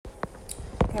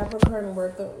Capricorn,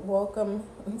 welcome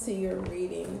to your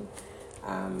reading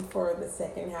for the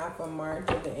second half of March,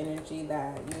 of the energy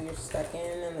that you're stuck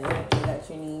in and the energy that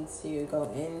you need to go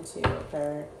into,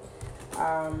 okay?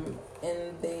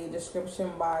 In the description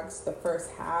box, the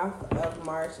first half of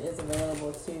March is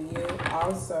available to you.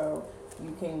 Also,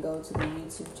 you can go to the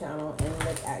YouTube channel and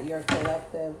look at your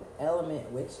collective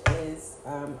element, which is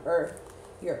Earth.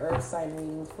 Your Earth sign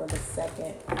readings for the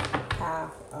second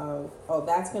half of,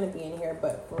 that's going to be in here,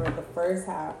 but for the first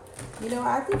half,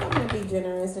 I think I'm going to be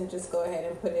generous and just go ahead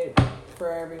and put it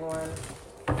for everyone.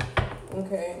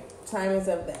 Okay, time is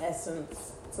of the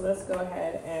essence. So let's go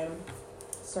ahead and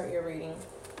start your reading.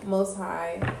 Most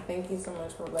High, thank you so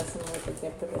much for blessing me with the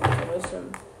gift of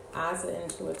intuition. As an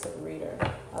intuitive reader,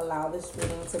 allow this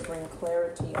reading to bring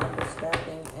clarity,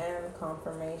 understanding, and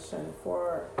confirmation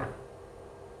for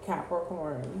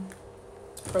Capricorn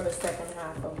for the second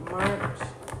half of March,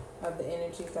 of the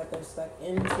energies that they're stuck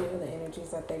into, the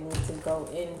energies that they need to go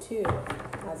into,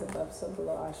 as above, so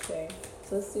below, Ashe.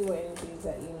 So let's see what energies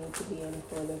that you need to be in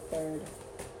for the third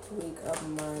week of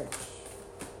March.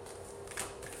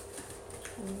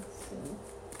 Let's see.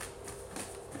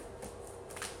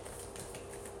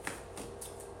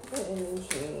 The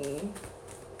energy.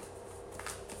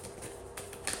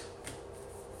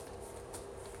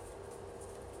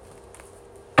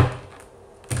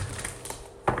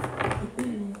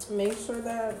 Make sure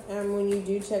that when you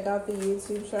do check out the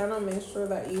YouTube channel, make sure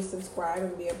that you subscribe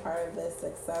and be a part of the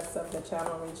success of the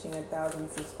channel reaching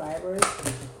 1,000 subscribers.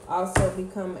 Also,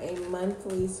 become a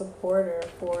monthly supporter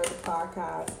for the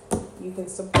podcast. You can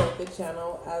support the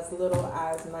channel as little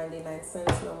as 99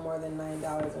 cents, no more than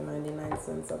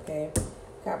 $9.99, okay,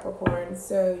 Capricorn?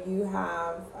 So you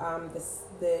have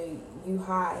the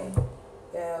Yuhai,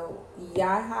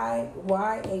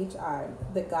 YHI,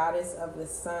 the goddess of the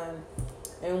sun.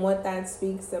 And what that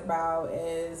speaks about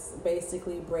is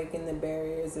basically breaking the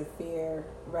barriers of fear,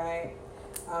 right?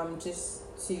 Just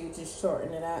to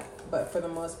shorten it up. But for the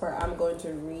most part, I'm going to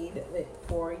read it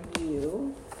for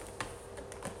you.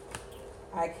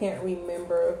 I can't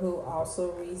remember who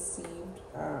also received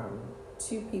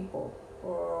two people,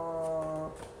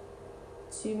 or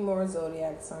two more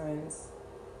zodiac signs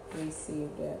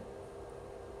received it.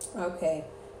 Okay.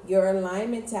 Your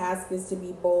alignment task is to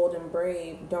be bold and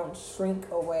brave. Don't shrink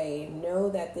away. Know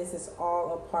that this is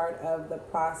all a part of the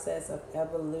process of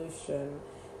evolution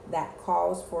that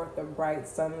calls forth the bright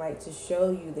sunlight to show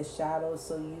you the shadows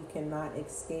so you cannot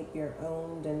escape your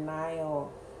own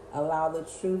denial. Allow the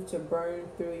truth to burn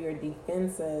through your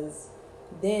defenses.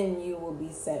 Then you will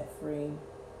be set free.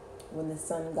 When the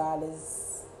sun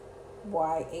goddess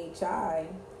YHI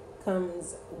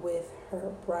comes with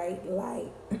her bright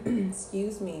light,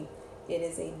 excuse me, it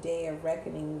is a day of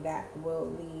reckoning that will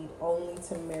lead only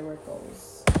to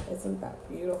miracles. Isn't that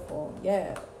beautiful?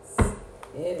 Yes,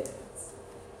 it is.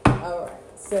 All right,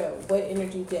 so what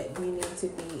energy that we need to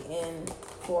be in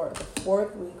for the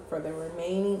fourth week for the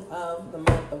remaining of the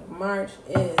month of March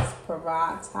is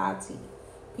Parvati,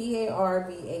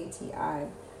 Parvati,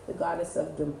 the goddess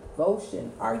of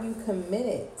devotion. Are you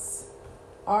committed?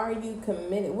 Are you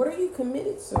committed? What are you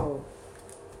committed to?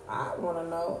 I want to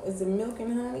know. Is it milk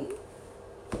and honey?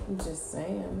 I'm just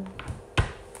saying.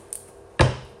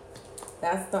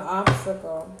 That's the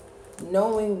obstacle.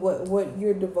 Knowing what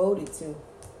you're devoted to.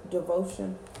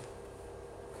 Devotion.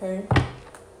 Okay?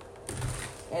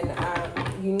 And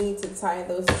you need to tie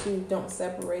those two. Don't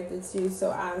separate the two.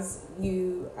 So as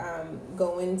you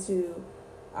go into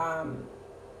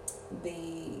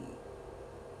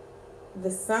the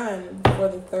sun for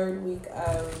the third week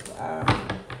of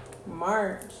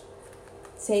March,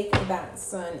 take that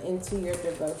sun into your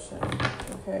devotion,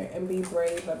 okay, and be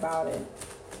brave about it,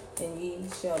 and ye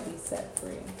shall be set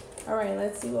free. All right,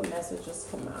 let's see what messages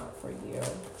come out for you.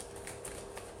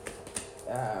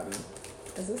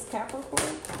 Is this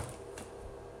Capricorn?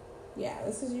 Yeah,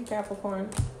 this is you, Capricorn,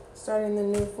 starting the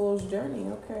new fool's journey.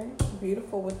 Okay,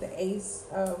 beautiful, with the Ace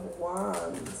of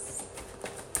Wands.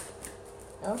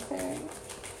 Okay.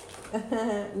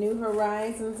 New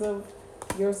horizons of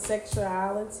your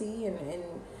sexuality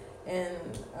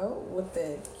and with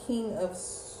the King of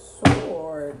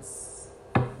Swords.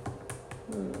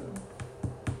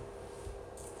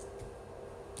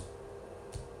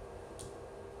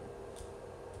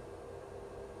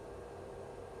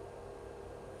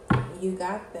 You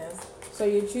got this. So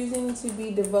you're choosing to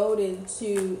be devoted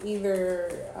to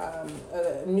either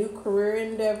a new career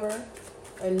endeavor,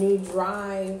 a new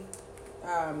drive,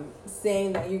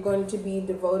 saying that you're going to be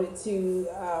devoted to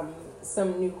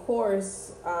some new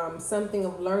course, something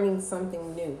of learning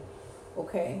something new.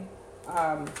 Okay.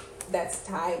 that's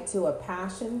tied to a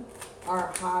passion or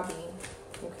a hobby.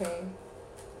 Okay.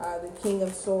 The King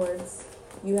of Swords.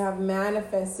 You have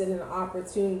manifested an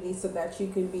opportunity so that you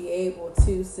can be able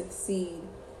to succeed.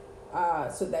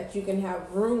 So that you can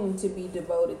have room to be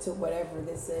devoted to whatever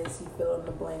this is. You fill in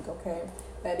the blank, okay?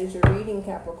 That is your reading,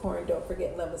 Capricorn. Don't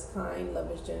forget, love is kind,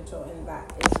 love is gentle, and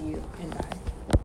that is you and I.